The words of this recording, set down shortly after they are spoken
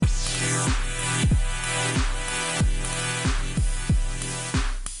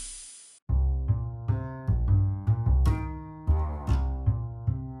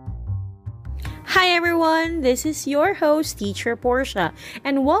everyone, this is your host, Teacher Portia,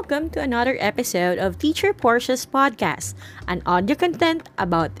 and welcome to another episode of Teacher Portia's podcast, an audio content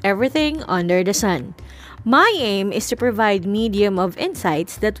about everything under the sun. My aim is to provide medium of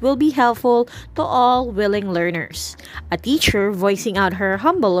insights that will be helpful to all willing learners. A teacher voicing out her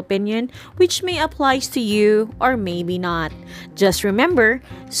humble opinion which may apply to you or maybe not. Just remember,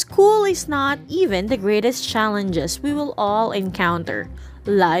 school is not even the greatest challenges we will all encounter.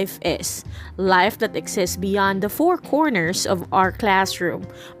 Life is. Life that exists beyond the four corners of our classroom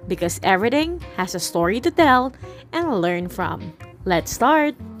because everything has a story to tell and learn from. Let's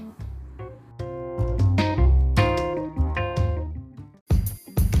start!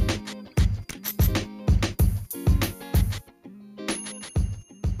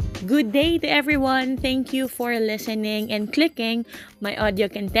 Good day to everyone. Thank you for listening and clicking my audio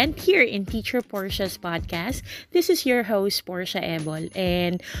content here in Teacher Portia's podcast. This is your host, Portia Ebol.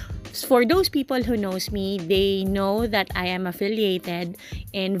 And for those people who knows me, they know that I am affiliated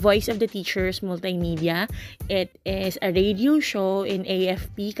in Voice of the Teachers Multimedia. It is a radio show in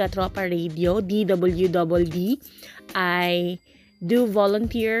AFP, Katropa Radio, DWDD. I do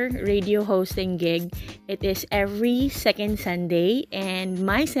volunteer radio hosting gig. It is every second Sunday and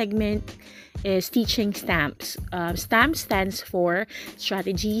my segment is teaching stamps. STAMP stands for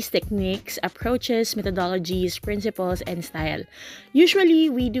strategies, techniques, approaches, methodologies, principles, and style. Usually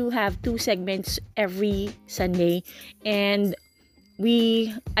we do have two segments every Sunday and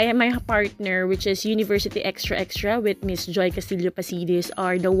I and my partner, which is University Extra Extra with Miss Joy Castillo Pasidis,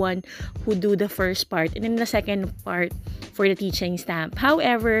 are the one who do the first part and then the second part for the teaching stamp.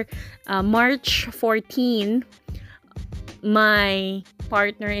 However, March 14, my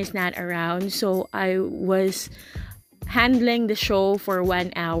partner is not around, so I was handling the show for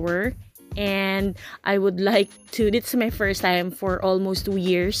 1 hour and I would like to, this is my first time for almost 2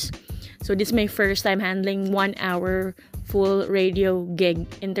 years. So this is my first time handling 1 hour full radio gig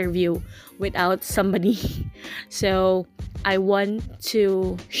interview without somebody. So I want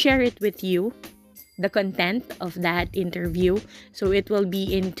to share it with you, the content of that interview. So it will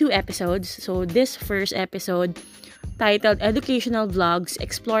be in 2 episodes. So this first episode titled Educational Vlogs,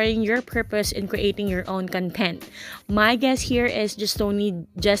 Exploring Your Purpose in Creating Your Own Content. My guest here is Justoni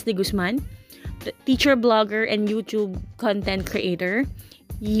Jess de Guzman, the teacher, blogger, and YouTube content creator.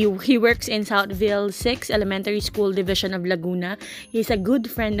 He works in Southville 6 Elementary School Division of Laguna. He's a good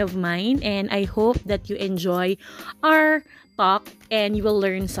friend of mine and I hope that you enjoy our talk and you will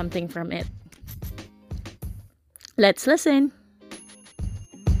learn something from it. Let's listen.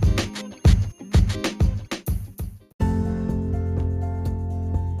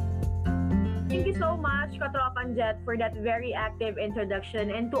 Thank you so much, Katropan Jet, for that very active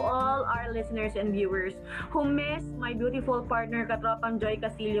introduction, and to all our listeners and viewers who miss my beautiful partner, Katropan Joy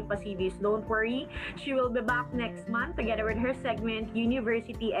Castillo Pasidis. Don't worry, she will be back next month together with her segment,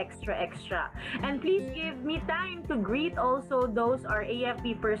 University Extra Extra. And please give me time to greet also those are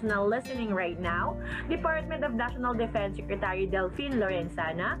AFP personnel listening right now. Department of National Defense Secretary Delphine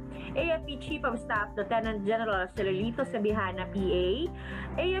Lorenzana, AFP Chief of Staff Lieutenant General Celulito Sabihana, PA,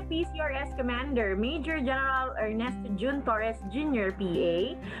 AFP CRS Commander Major General Ernesto Jun Torres Jr.,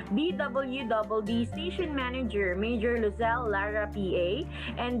 PA, DWDD Station Manager Major Luzelle Lara, PA,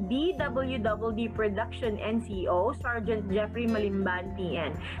 and DWDD Production NCO Sergeant Jeffrey Malimban,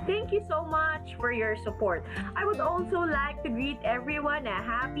 PN. Thank you so much for your support. I would also like to greet everyone a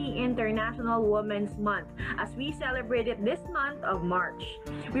happy International Women's Month as we celebrate it this month of March.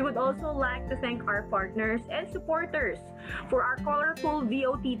 We would also like to thank our partners and supporters for our colorful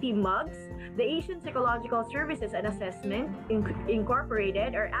VOTT mugs, the Asian Psychological Services and Assessment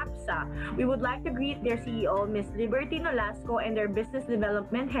Incorporated, or APSA. We would like to greet their CEO, Miss Liberty Nolasco, and their Business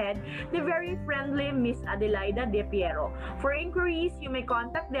Development Head, the very friendly Miss Adelaida De Piero. For inquiries, you may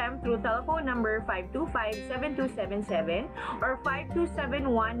contact them through telephone number 525-7277 or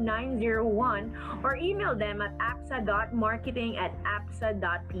 5271901 or email them at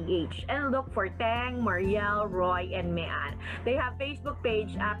apsa.marketing@apsa.ph and look for Tang, Mariel, Roy, and Mean. They have Facebook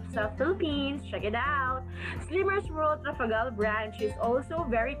page APSA Philippines. Check it out. Slimmers World Trafalgar branch is also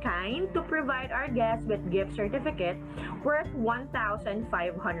very kind to provide our guests with gift certificate worth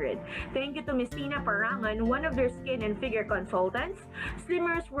 1,500. Thank you to Miss Tina Parangan, one of their skin and figure consultants.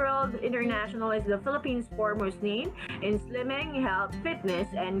 Slimmers World International is the Philippines' foremost name in slimming, health, fitness,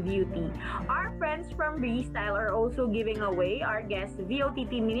 and beauty. Our friends from Breestyle are also giving away our guests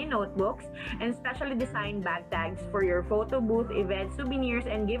VOTT mini notebooks and specially designed bag tags for your photo booth, event, souvenirs,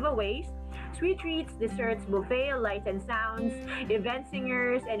 and giveaways sweet treats, desserts, buffet, lights and sounds, event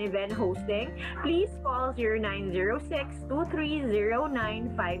singers, and event hosting, please call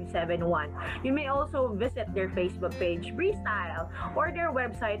 0906-230-9571. You may also visit their Facebook page, Breestyle, or their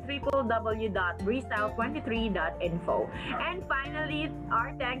website, www.breestyle23.info. And finally,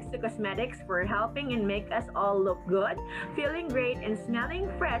 our thanks to Cosmetics for helping and make us all look good, feeling great, and smelling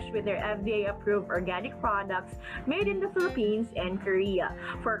fresh with their FDA-approved organic products made in the Philippines and Korea.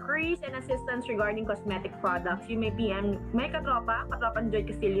 For queries and assistance regarding cosmetic products, you may PM my Katropan Joy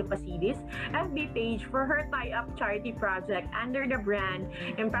Castillo Pasidis, FB page for her tie-up charity project under the brand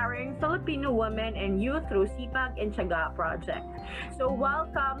Empowering Filipino Women and Youth through Sipag and Tiyaga project. So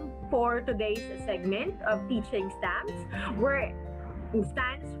welcome for today's segment of Teaching Stamps, where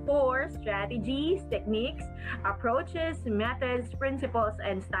stands for strategies, techniques, approaches, methods, principles,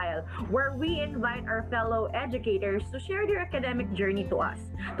 and style, where we invite our fellow educators to share their academic journey to us,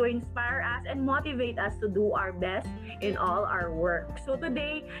 to inspire us and motivate us to do our best in all our work. So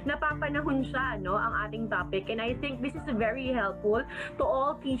today, napapanahon siya, no, ang ating topic, and I think this is very helpful to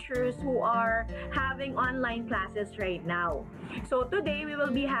all teachers who are having online classes right now. So today, we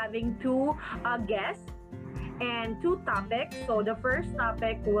will be having two guests and two topics. So the first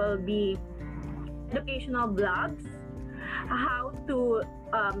topic will be educational blogs, how to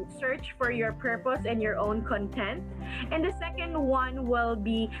search for your purpose and your own content. And the second one will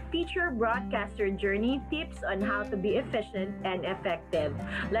be teacher broadcaster journey, tips on how to be efficient and effective.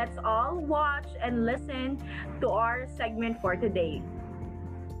 Let's all watch and listen to our segment for today.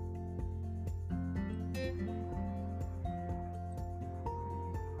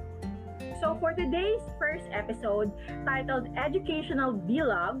 So for today's first episode, titled Educational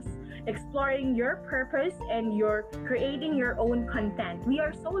Vlogs, Exploring Your Purpose and Creating Your Own Content, we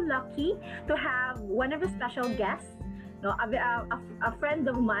are so lucky to have one of the special guests, a friend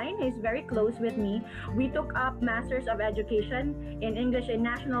of mine who is very close with me. We took up Masters of Education in English in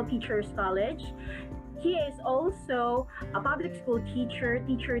National Teachers College. He is also a public school teacher,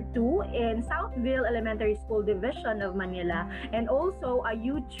 Teacher 2 in Southville Elementary School Division of Manila, and also a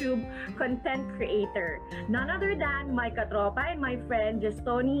YouTube content creator. None other than my katropa and my friend,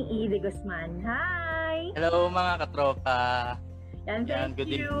 Justoni E. De Guzman. Hi! Hello mga katropa! And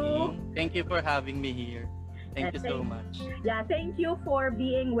good evening. Thank you for having me here. Thank you so much. Yeah, thank you for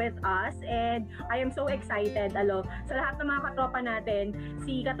being with us, and I am so excited. Sa lahat ng mga katropa natin,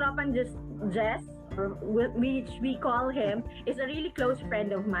 si katropan Jess, which we call him, is a really close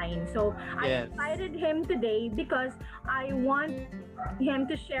friend of mine. So I invited him today because I want him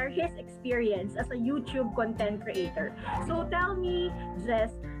to share his experience as a YouTube content creator. So tell me,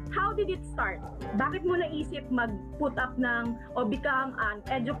 Jess, how did it start? Bakit mo naisip mag-put up o become an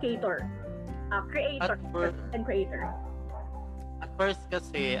educator, content creator? At first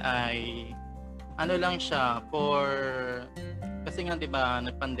kasi ay lang siya kasi nga 'di ba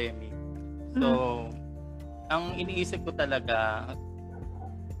nag-pandemic. So, ang iniisip ko talaga,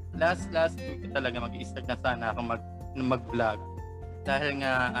 last week ko talaga mag-i-start na sana ako mag-vlog. Dahil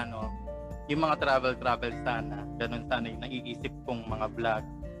nga, yung mga travel sana, ganun sana yung naiisip kong mga vlog.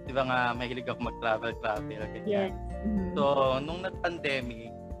 Di ba nga, mahilig ako mag-travel, ganyan. Yes. Mm-hmm. So, nung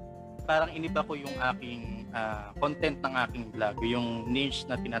nag-pandemic, parang iniba ko yung aking content ng aking vlog, yung niche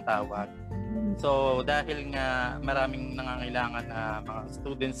na tinatawag. So, dahil nga maraming nangangailangan na mga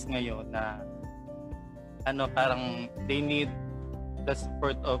students ngayon na parang they need the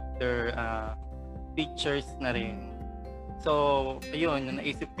support of their teachers na rin. So, ayun,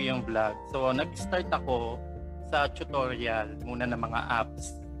 naisip ko yung vlog. So, nag-start ako sa tutorial muna ng mga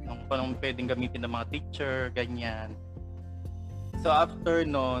apps. Kung pwedeng gamitin ng mga teacher, ganyan. So, after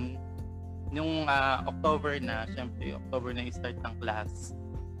nun, nung October na i-start ng class.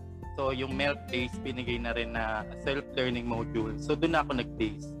 So, yung MELT days, binigay na rin na self-learning module. So, doon ako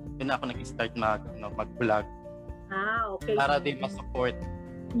nag-base. Doon ako nag-start mag-vlog. Okay. Para din ma-support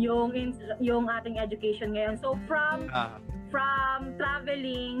yung ating education ngayon. So, from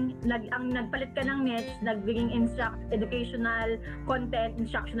traveling, nagpalit ka ng niche, nagbiging educational content,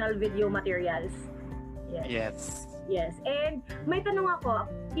 instructional video materials. Yes. And may tanong ako,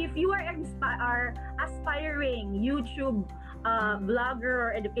 if you are aspiring YouTube vlogger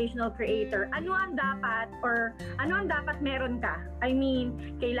or educational creator, ano ang dapat meron ka? I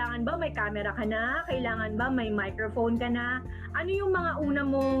mean, kailangan ba may camera ka na? Kailangan ba may microphone ka na? Ano yung mga una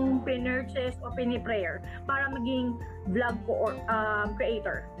mong pinurchase o piniprayer para maging vlog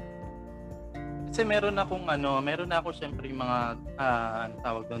creator? Kasi meron ako syempre yung mga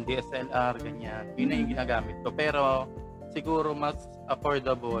tawag doon, DSLR, ganyan. Yun na yung ginagamit ko. Pero siguro mas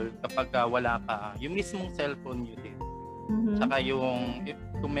affordable kapag wala ka yung mismong cellphone nyo din. Tsaka yung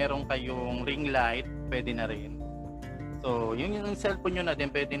kung meron kayong ring light, pwede na rin. So, yung cellphone nyo na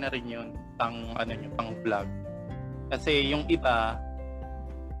din, pwede na rin yun pang pang vlog. Kasi yung iba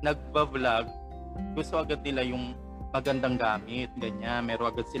nagba-vlog, gusto agad nila yung magandang gamit, ganyan.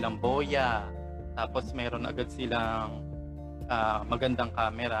 Meron agad silang boya, tapos meron agad silang magandang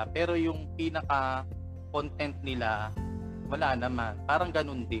camera. Pero yung pinaka-content nila, wala naman. Parang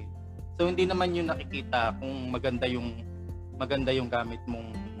ganun din. So, hindi naman yung nakikita kung maganda yung gamit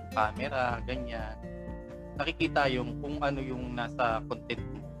mong camera, ganyan. Nakikita yung kung ano yung nasa content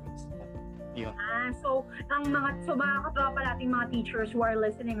mo. Yun. So mga katropa nating mga teachers who are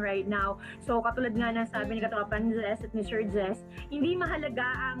listening right now, so katulad nga ng sabi ni katropa ni Zess at ni Sir Zess, hindi mahalaga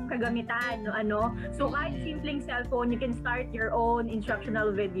ang kagamitan, no? So kahit simpleng cellphone, you can start your own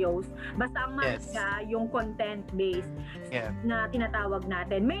instructional videos. Basta ang mahalaga yung content based na tinatawag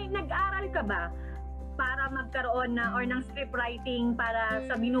natin. May nag-aral ka ba para magkaroon or ng script writing para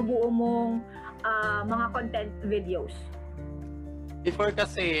sa binubuo mong mga content videos? Before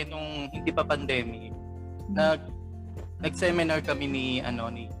kasi, nung hindi pa pandemic, nag-seminar kami ni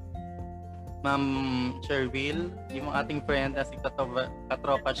Ma'am Sherville, yung ating friend na si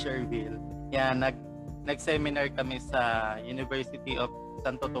Katropa Sherville. Yan, nag-seminar kami sa University of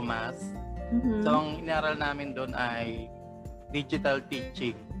Santo Tomas. So, ang inaral namin doon ay digital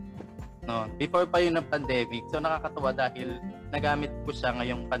teaching. No, before pa yun ng pandemic. So, nakakatuwa dahil nagamit ko siya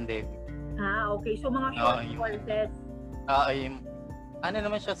ngayong pandemic. Okay. So, mga short courses. Ano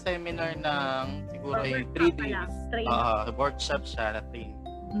naman siya, seminar ng siguro 3 days. Workshop siya na training.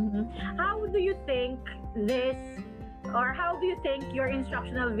 How do you think your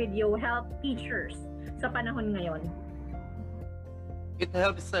instructional video help teachers sa panahon ngayon? It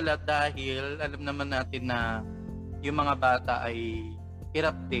helps a lot dahil alam naman natin na yung mga bata ay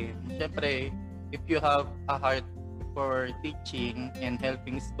hirap din. Siyempre, if you have a heart for teaching and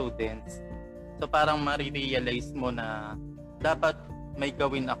helping students, so parang ma-realize mo na dapat may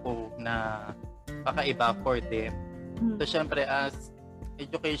gawin ako na kakaiba for them. So, syempre, as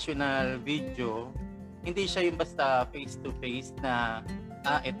educational video, hindi siya yung basta face-to-face na,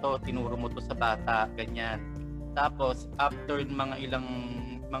 ito, tinuro mo to sa bata, ganyan. Tapos, after mga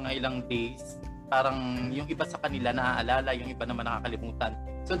ilang days, parang yung iba sa kanila naaalala, yung iba naman nakakalimutan.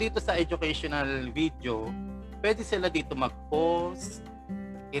 So, dito sa educational video, pwede sila dito mag-pause,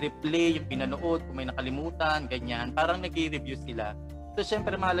 i-replay yung pinanood, kung may nakalimutan, ganyan. Parang nag-i-review sila. So,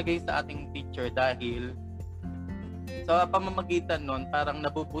 syempre, mahalaga yun sa ating teacher dahil sa pamamagitan nun, parang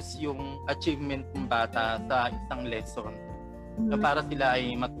nabubus yung achievement ng bata sa isang lesson. So, para sila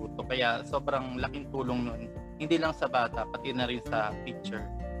ay matuto. Kaya, sobrang laking tulong nun. Hindi lang sa bata, pati na rin sa teacher.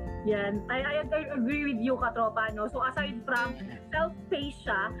 Yan. I agree with you, katropa, no? So, aside from self-paced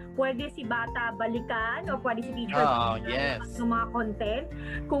siya, pwede si bata balikan o pwede si teacher ng mga content.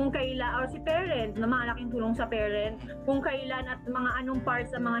 Kung kailan, or si parent, na malaking tulong sa parent, kung kailan at mga anong parts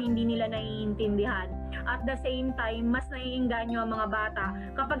sa mga hindi nila naiintindihan. At the same time, mas naiinganyo ang mga bata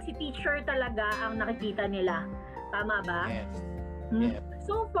kapag si teacher talaga ang nakikita nila. Tama ba? Yes.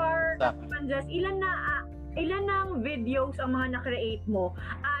 So far, Jess, ilan ng videos ang mga na-create mo?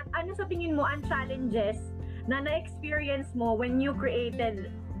 At ano sa tingin mo ang challenges na na-experience mo when you created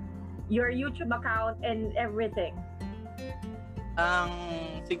your YouTube account and everything?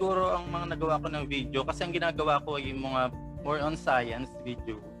 Siguro ang mga nagawa ko ng video, kasi ang ginagawa ko ay yung mga more on science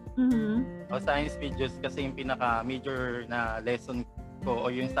video. O science videos kasi yung pinaka-major na lesson ko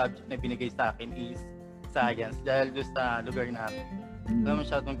o yung subject na binigay sa akin is science dahil doon sa lugar namin. So,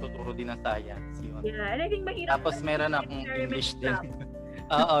 masyadong tuturo din ng science. Yun. Yeah, and I think mahirap. Tapos meron akong English din.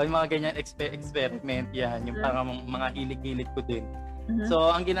 Yung mga ganyan experiment yan. Yung parang mga hilig-hilig ko din.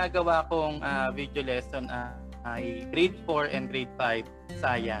 So, ang ginagawa kong video lesson ay grade 4 and grade 5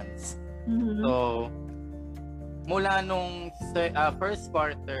 science. So, mula nung first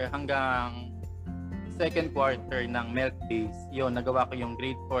quarter hanggang second quarter ng MELT Days, yun, nagawa ko yung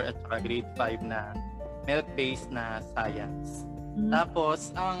grade 4 at saka grade 5 na MELT Days na science.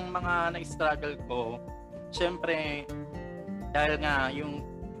 Tapos, ang mga na-struggle ko, syempre, dahil nga yung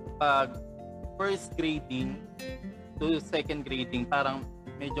pag first grading to second grading, parang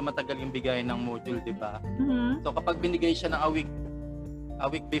medyo matagal yung bigay ng module, di ba? So, kapag binigay siya ng a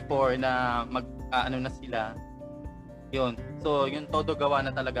week before na mag-ano na sila, yun. So, yun todo gawa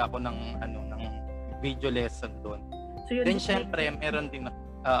na talaga ako ng video lesson doon. So, then, syempre, meron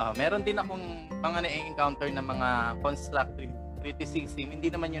din akong mga na-encounter na mga constructive criticism, hindi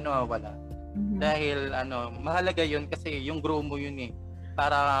naman yun nawawala. Dahil mahalaga yun kasi yung grow mo yun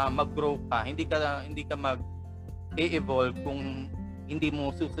para mag-grow ka. Hindi ka mag-evolve kung hindi mo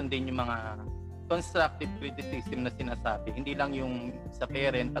susundin yung mga constructive criticism na sinasabi. Hindi lang yung sa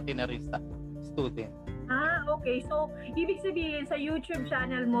parent, pati na rin sa student. Okay. So, ibig sabihin, sa YouTube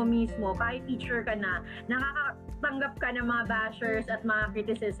channel mo mismo, kahit teacher ka na, nakakatanggap ka ng mga bashers at mga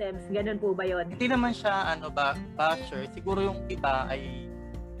criticisms. Ganun po ba yun? Hindi naman siya basher. Siguro yung iba ay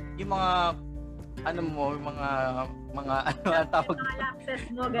yung mga tawag mga lapses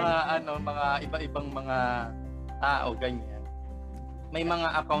mo, mga iba-ibang mga tao, ganyan. May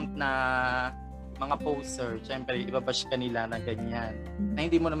mga account na mga poster, syempre ibabash ka nila na ganyan, na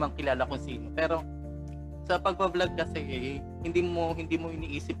hindi mo naman kilala kung sino. Pero sa pagbablog kasi, hindi mo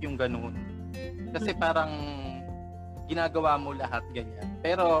iniisip yung ganun. Kasi parang ginagawa mo lahat ganyan.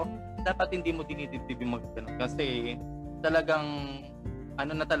 Pero dapat hindi mo dinidibdib yung ganun. Kasi talagang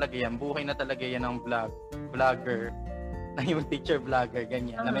na talaga yan, buhay na talaga yan ng vlogger, na yung teacher vlogger,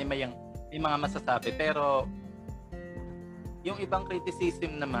 ganyan, na may mga masasabi. Pero yung ibang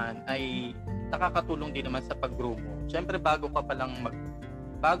criticism naman ay nakakatulong din naman sa pag-grow mo. Siyempre bago pa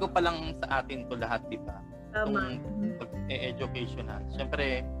lang sa atin to lahat, di ba? Tama. Educational.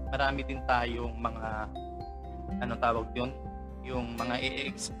 Siyempre marami din tayong mga tawag yun, yung mga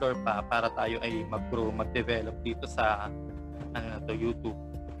i-explore pa para tayo ay mag-grow, mag-develop dito sa YouTube.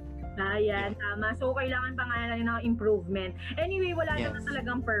 Ayan, tama. So, kailangan pa nga lang ng improvement. Anyway, wala naman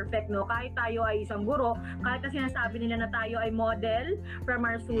talagang perfect, no? Kahit tayo ay isang guro, kahit na sinasabi nila na tayo ay model from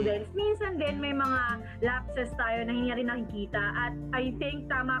our students, minsan din may mga lapses tayo na hindi rin nakikita. At I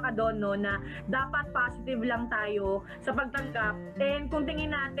think tama ka doon, no, na dapat positive lang tayo sa pagtanggap. And kung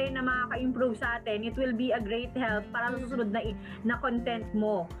tingin natin na makaka-improve sa atin, it will be a great help para sa susunod na content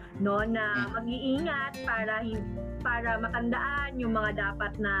mo, no? Na mag-iingat para matandaan yung mga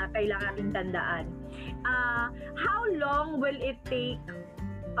dapat na kailangan nating tandaan. How long will it take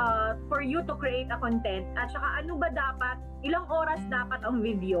for you to create a content? At saka ano ba dapat, ilang oras dapat ang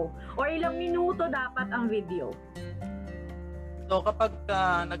video? Or ilang minuto dapat ang video? So kapag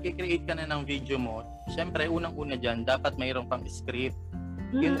nag-create ka na ng video mo, syempre unang-una dyan, dapat mayroon pang script.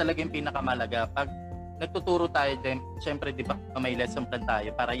 Yun talaga yung pinakamalaga. Pag nagtuturo tayo din, syempre di ba may lesson plan tayo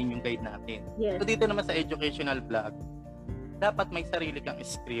para yun yung guide natin. Yes. So dito naman sa educational vlog, dapat may sarili kang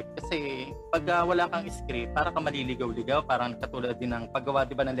script kasi pag wala kang script, para kang maliligaw-ligaw, parang katulad din ng paggawa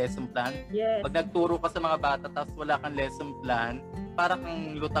di ba ng lesson plan. Yes. Pag nagturo ka sa mga bata tapos wala kang lesson plan, para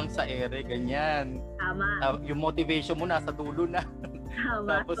kang lutang sa ere, ganyan. Tama. Yung motivation mo nasa dulo na.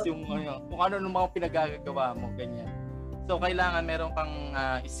 Tama. Tapos yung kung ano nung mga pinagagawa mo, ganyan. So kailangan meron kang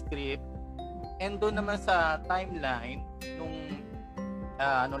script. And doon naman sa timeline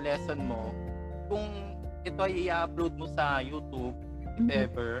nung lesson mo, kung ito ay i-upload mo sa YouTube, if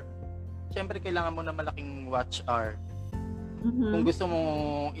ever, syempre kailangan mo na malaking watch hour. Kung gusto mo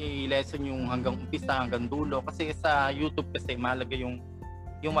i-lesson yung hanggang umpisa hanggang dulo, kasi sa YouTube kasi mahalaga yung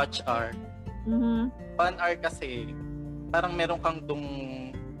watch hour. 1 hour kasi parang meron kang dong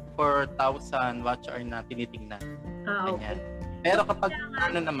 4,000 watch hour na tinitingnan. Okay. Pero kapag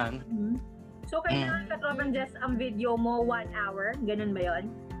naman, so, kailangan Katropan Jess ang video mo 1 hour? Ganun ba yon?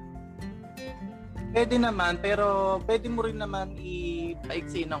 Pwede naman, pero pwede mo rin naman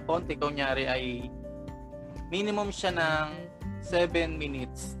ipaiksi ng konti. Kunyari ay minimum siya ng 7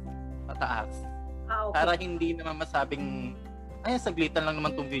 minutes pataas. Okay. Para hindi naman masabing, ay, saglitan lang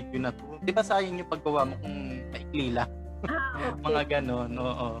naman tong video na to. Di ba sayang yung paggawa mo kung maikli lang? Okay. Mga ganon,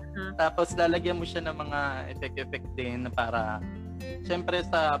 oo. Tapos lalagyan mo siya ng mga effect din para siyempre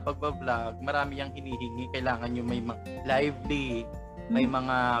sa pagbablog, marami yang hinihingi. Kailangan yung may lively, may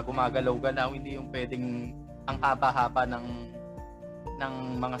mga gumagalaw-galaw, hindi yung pwedeng ang haba-haba ng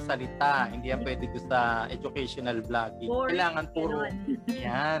mga salita. Hindi yan pwede doon sa educational vlogging. Kailangan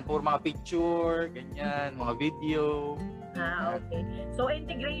puro mga picture, ganyan, mga video. Okay. So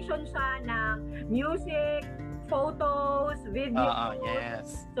integration siya ng music, photos, videos.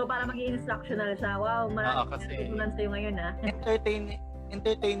 Yes. So para maging instructional siya. Wow, marami natutunan sa'yo ngayon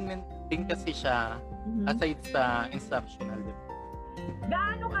Entertainment din kasi siya aside sa instructional.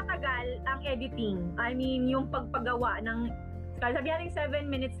 Gaano katagal ang editing? I mean, yung pagpagawa ng, sabihan ng 7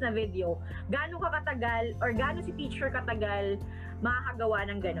 minutes na video, gaano ka katagal or gaano si teacher katagal makakagawa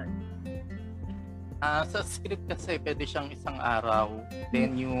ng ganon? Sa script kasi pwede siyang isang araw.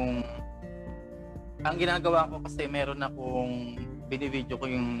 Then ang ginagawa ko kasi meron akong binivideo ko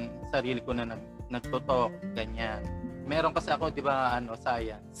yung sarili ko na nagtotalk, ganyan. Meron kasi ako, di ba,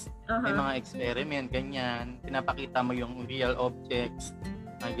 science. May mga experiment, ganyan. Pinapakita mo yung real objects,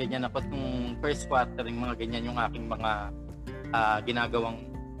 ganyan. Tapos nung first quartering, mga ganyan yung aking mga ginagawang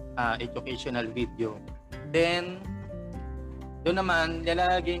educational video. Then, doon naman,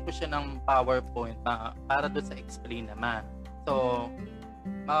 nilalagyan ko siya ng PowerPoint para doon sa explain naman. So,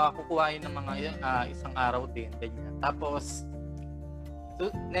 makakukuha yun ng mga isang araw din, ganyan. Tapos, so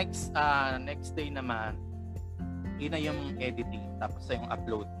next day naman, yun na yung editing, tapos yung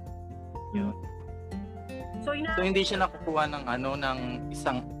upload. Yun. So hindi siya nakukuha ng ng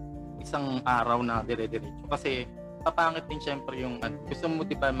isang araw na dire-diretso kasi papangit din syempre yung gusto mo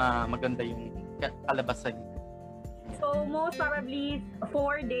 'di ba maganda yung kalabasan niya. So most probably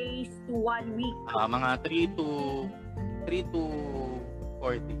 4 days to 1 week. Mga 3 to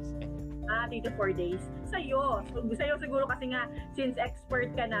 4 days. 3 to 4 days. Sa'yo siguro kasi nga since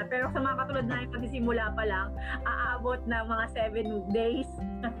expert ka na, pero sa mga katulad na yung pagsisimula pa lang, aabot na mga 7 days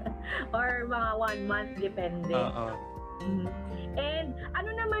or mga 1 month, depende. And ano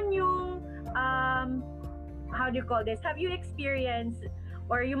naman yung how do you call this? Have you experienced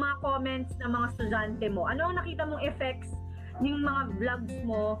or yung mga comments ng mga estudyante mo? Ano ang nakita mong effects yung mga vlogs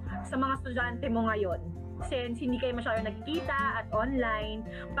mo sa mga estudyante mo ngayon? Since hindi kayo masyadong nagkikita at online,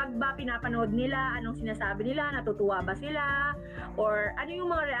 pag ba pinapanood nila, anong sinasabi nila? Natutuwa ba sila? Or ano yung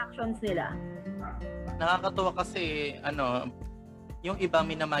mga reactions nila? Nakakatuwa kasi yung iba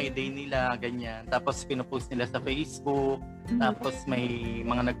minamay day nila, ganyan. Tapos pinupost nila sa Facebook. Tapos may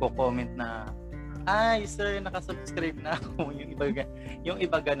mga nagko-comment na, ay, sir, nakasubscribe na ako. Yung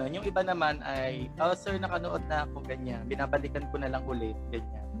iba ganon. Yung iba naman ay, sir, nakanood na ako, ganyan. Binabalikan ko na lang ulit,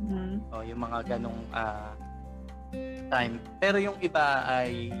 ganyan. Yung mga ganong time. Pero yung iba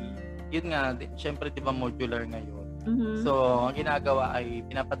ay, yun nga, syempre diba modular ngayon. So, ang ginagawa ay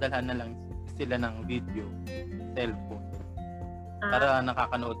pinapadalhan na lang sila ng video, cellphone. Para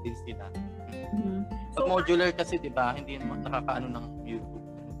nakakanood din sila. So, modular kasi diba, hindi nakakaano ng YouTube.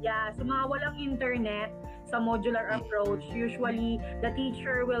 Yeah, so mga walang internet, sa modular approach, usually the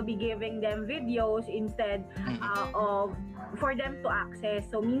teacher will be giving them videos instead of for them to access.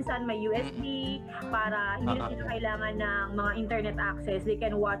 So minsan may USB para hindi na sila kailangan ng mga internet access. They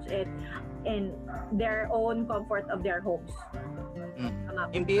can watch it in their own comfort of their homes.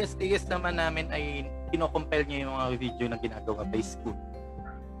 Yung BSTS naman namin ay kino-compile niya yung mga video na ginagawa by school.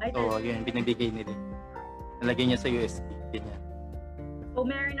 So yun, binibigay nila. Nalagay niya sa USB. Ganyan. So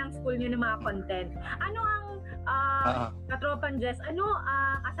meron ng school niyo ng mga content. Ano ang Katropan Jess,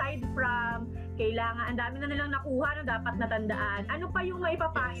 aside from kailangan, ang dami na nilang nakuha na dapat natandaan, ano pa yung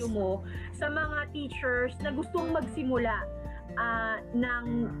maipapayo mo sa mga teachers na gustong magsimula ng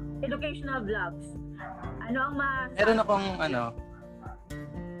educational vlogs? Ano ang meron akong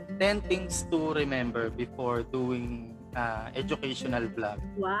 10 things to remember before doing educational vlog.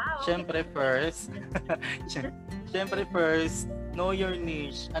 Wow! Siyempre first, know your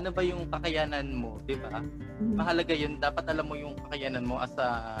niche. Ano ba yung kakayanan mo, di ba? Mahalaga yun. Dapat alam mo yung kakayanan mo as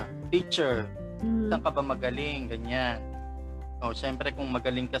a teacher. Saan ka ba magaling? Ganyan. Siyempre kung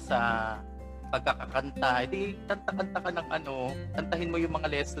magaling ka sa pagkakakanta, edi kanta-kanta ka ng kantahin mo yung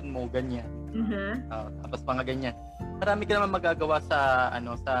mga lesson mo, ganyan. Tapos mga ganyan. Marami ka naman magagawa sa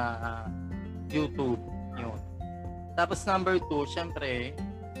YouTube. Yun. Tapos number 2, syempre,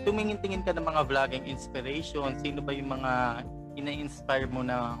 tumingin-tingin ka ng mga vlogging inspiration. Sino ba yung mga ina-inspire mo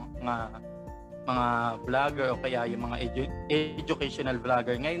na mga vlogger o kaya yung mga educational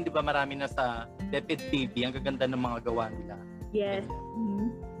vlogger. Ngayon, di ba marami na sa DepEd TV, ang gaganda ng mga gawa nila. Yes.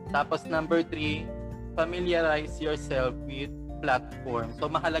 Tapos number 3, familiarize yourself with platform. So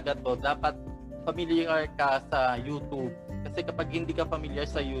mahalaga to, dapat familiar ka sa YouTube. Kasi kapag hindi ka familiar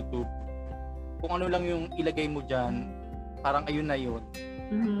sa YouTube, kung ano lang yung ilagay mo dyan, parang ayun na yun.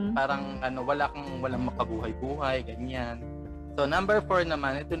 Parang walang makabuhay-buhay, ganyan. So number 4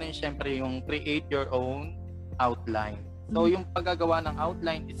 naman, ito na yung syempre yung create your own outline. So yung paggagawa ng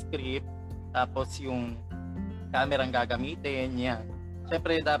outline, script, tapos yung camera ang gagamitin, yan.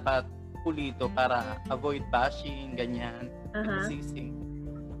 Syempre dapat pulito para avoid bashing, ganyan, sising.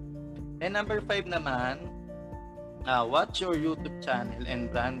 And number 5 naman, watch your YouTube channel and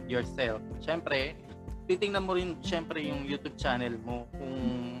brand yourself. Syempre, titingnan mo rin syempre yung YouTube channel mo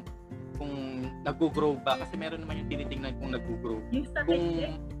kung nag-grow ba, kasi meron naman yung tinitingnan kung nag-grow. Yung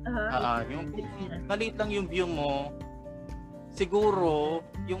statistics? Yung maliit lang yung view mo, siguro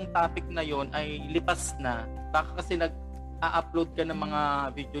yung topic na yon ay lipas na. Baka kasi nag-upload ka ng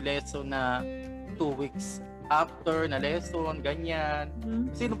mga video lesson na 2 weeks after na lesson, ganyan.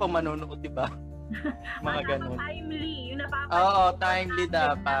 Sino pa manonood, di ba? Mga ganun. Timely, yung napapanood. Oo, timely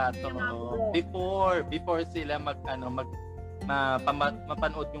dapat. Before sila mapanood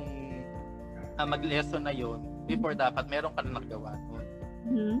yung mag-lesson na yun, before dapat meron ka na nagawa nun.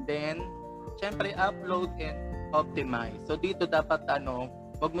 Then, syempre, upload and optimize. So, dito dapat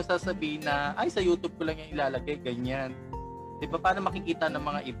wag mo sasabihin na, ay, sa YouTube ko lang yung ilalagay, ganyan. Di ba, paano makikita ng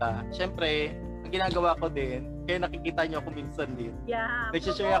mga iba? Syempre, ang ginagawa ko din, Kaya nakikita niyo ako minsan din. Yeah.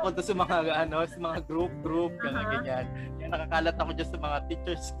 Nag-share ako doon sa mga sa mga group ganyan. Kaya nakakalat ako diyan sa mga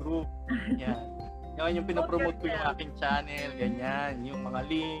teachers group. Yan. Yan yung pinopromote ko yung aking channel, ganyan, yung mga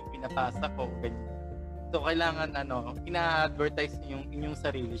link pinapasa ko, ganyan. So kailangan ina-advertise niyo yung inyong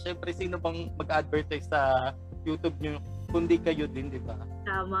sarili. Syempre sino bang mag-advertise sa YouTube niyo kundi kayo din, di ba?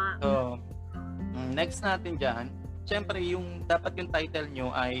 Tama. So next natin diyan, syempre yung dapat yung title nyo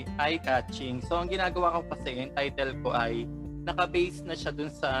ay eye-catching. So ang ginagawa ko kasi, yung title ko ay naka-base na siya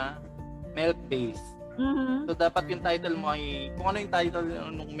dun sa milk base. So dapat yung title mo ay, kung ano yung title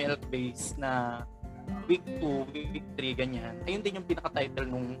ng milk base na week 2, week 3, ganyan, ayun din yung pinaka-title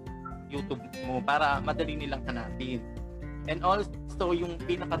nung YouTube mo para madali nilang hanapin. And also yung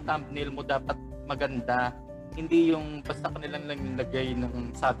pinaka-thumbnail mo dapat maganda. Hindi yung basta kanilang lang nilagay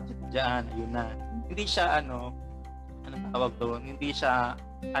ng subject dyan, ayun na. Hindi siya anong tawag doon, hindi siya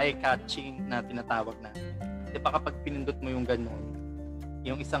eye-catching na tinatawag na. Di ba kapag pinindot mo yung gano'n,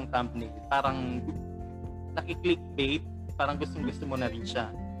 yung isang thumbnail, parang naki-clickbait, parang gustong-gusto mo na rin siya.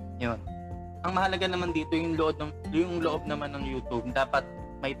 Yun. Ang mahalaga naman dito, yung loob naman ng YouTube, dapat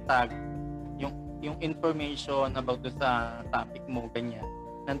may tag, yung information about sa topic mo, ganyan,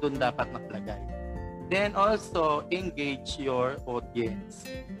 nandun dapat nakalagay. Then also, engage your audience.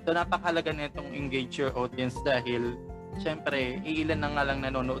 So napakahalaga na itong engage your audience dahil syempre, iilan na nga lang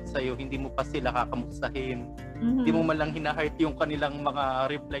nanonood sa'yo, hindi mo pa sila kakamustahin. Hindi mo man lang hina-heart yung kanilang mga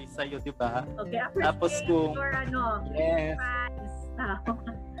reply sa'yo, di ba? Okay, tapos kung yes. Fans.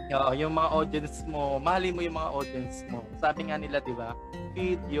 Yung mga audience mo, mahalin mo yung mga audience mo. Sabi nga nila, di ba?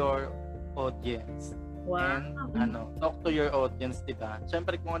 Feed your audience. Wow. And talk to your audience, di ba?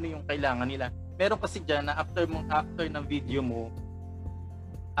 Syempre kung ano yung kailangan nila. Meron kasi dyan na after ng video mo,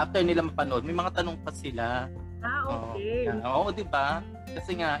 after nila mapanood, may mga tanong pa sila. Okay. Oo, di ba?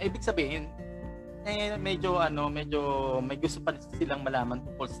 Kasi nga, ibig sabihin, medyo may gusto pa silang malaman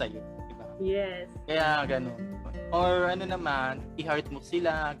tungkol sa iyo, di ba? Yes. Kaya gano'n. Or naman, i-heart mo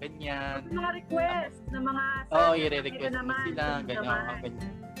sila, ganyan. Mga request na mga i-request mo sila, ganyan.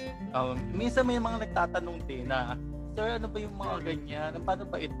 Minsan may mga nagtatanong din na, sir, ano ba yung mga ganyan? Paano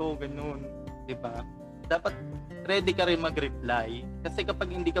ba ito? Ganun, di ba? Dapat ready ka rin mag-reply. Kasi kapag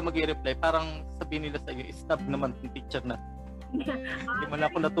hindi ka mag-reply, parang sabihin nila sa'yo, stop naman yung teacher na. Hindi mo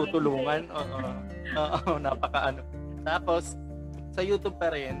na ako natutulungan. Oo, napaka-ano. Tapos, sa YouTube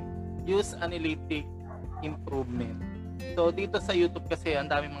pa rin, use analytic improvement. So, dito sa YouTube kasi, ang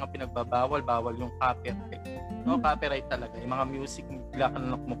daming mga pinagbabawal, bawal yung copyright. Copyright talaga. Yung mga music, bigla ka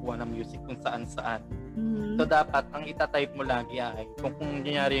na kumukuha ng music kung saan-saan. So, dapat, ang itatype mo lagi ay, kung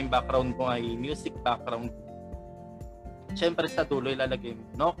nangyari yung background mo ay music background, syempre sa dulo ilalagay mo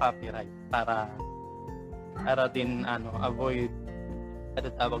no copyright para din avoid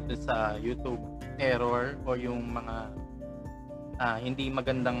tawag din sa YouTube error o yung mga hindi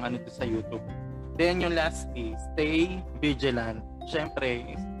magandang sa YouTube. Then yung last is stay vigilant.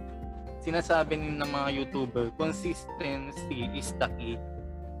 Syempre sinasabi ng mga YouTuber, consistency is the key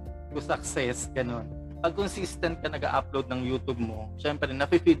to success, ganun. Pag consistent ka nag-upload ng YouTube mo, syempre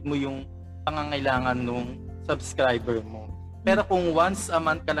na-feed mo yung pangangailangan nung subscriber mo. Pero kung once a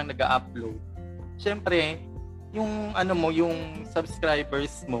month ka lang nag-upload, syempre, yung yung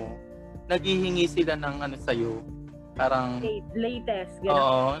subscribers mo, naghihingi sila ng sa'yo, parang latest.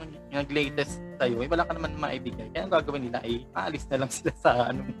 Oo, yung latest sa'yo. Wala ka naman maibigay. Kaya ang gagawin nila ay aalis na lang sila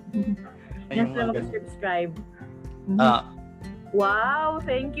sa Just lang mag-subscribe. Wow,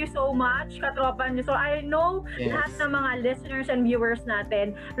 thank you so much, Katropan. So I know lahat ng mga listeners and viewers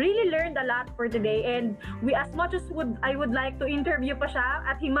natin really learned a lot for today, and we as much as I would like to interview pa siya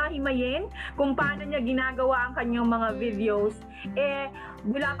at hima-himayin kung paano niya ginagawa ang kanyang mga videos,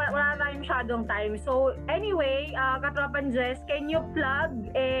 wala tayong masyadong time. So anyway, Katropan Jess, can you plug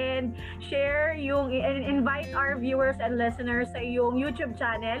and share and invite our viewers and listeners sa iyong YouTube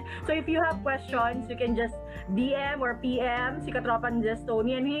channel? So if you have questions, you can just DM or PM si Katropan Jess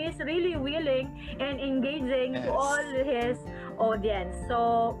Tony, and he is really willing and engaging to all his audience.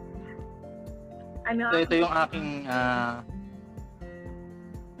 So ito yung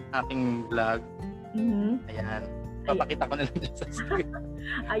aking vlog. Ayan. Papakita ko na lang dyan sa screen.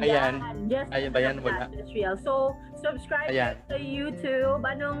 Ayan. Wala. So, subscribe to YouTube.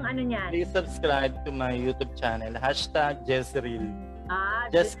 Anong niyan? Please subscribe to my YouTube channel. #JessReal.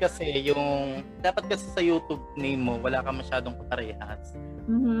 Just kasi dapat kasi sa YouTube name mo, wala ka masyadong kaparehas.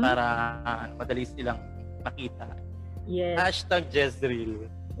 Para madali silang makita. Yes. #JessReal.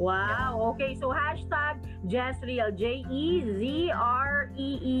 Wow, okay. So hashtag Jezreel, Jezreel.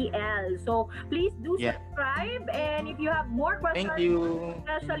 So please do Yeah. subscribe, and if you have more questions, Thank you.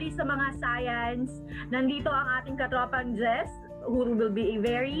 especially sa mga science, nandito ang ating katropang Jess, who will be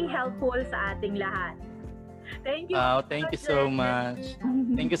very helpful sa ating lahat. Thank you. Thank you so much.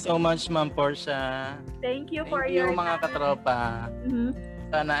 Thank you so much, Ma'am Portia. Thank you for Thank you, your mga time. katropa. Mhm.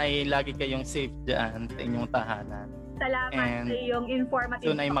 Sana ay lagi kayong safe dyan sa inyong tahanan. Salamat And sa iyong informative.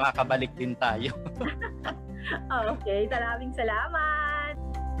 Soon ay makakabalik din tayo. Okay, salamat.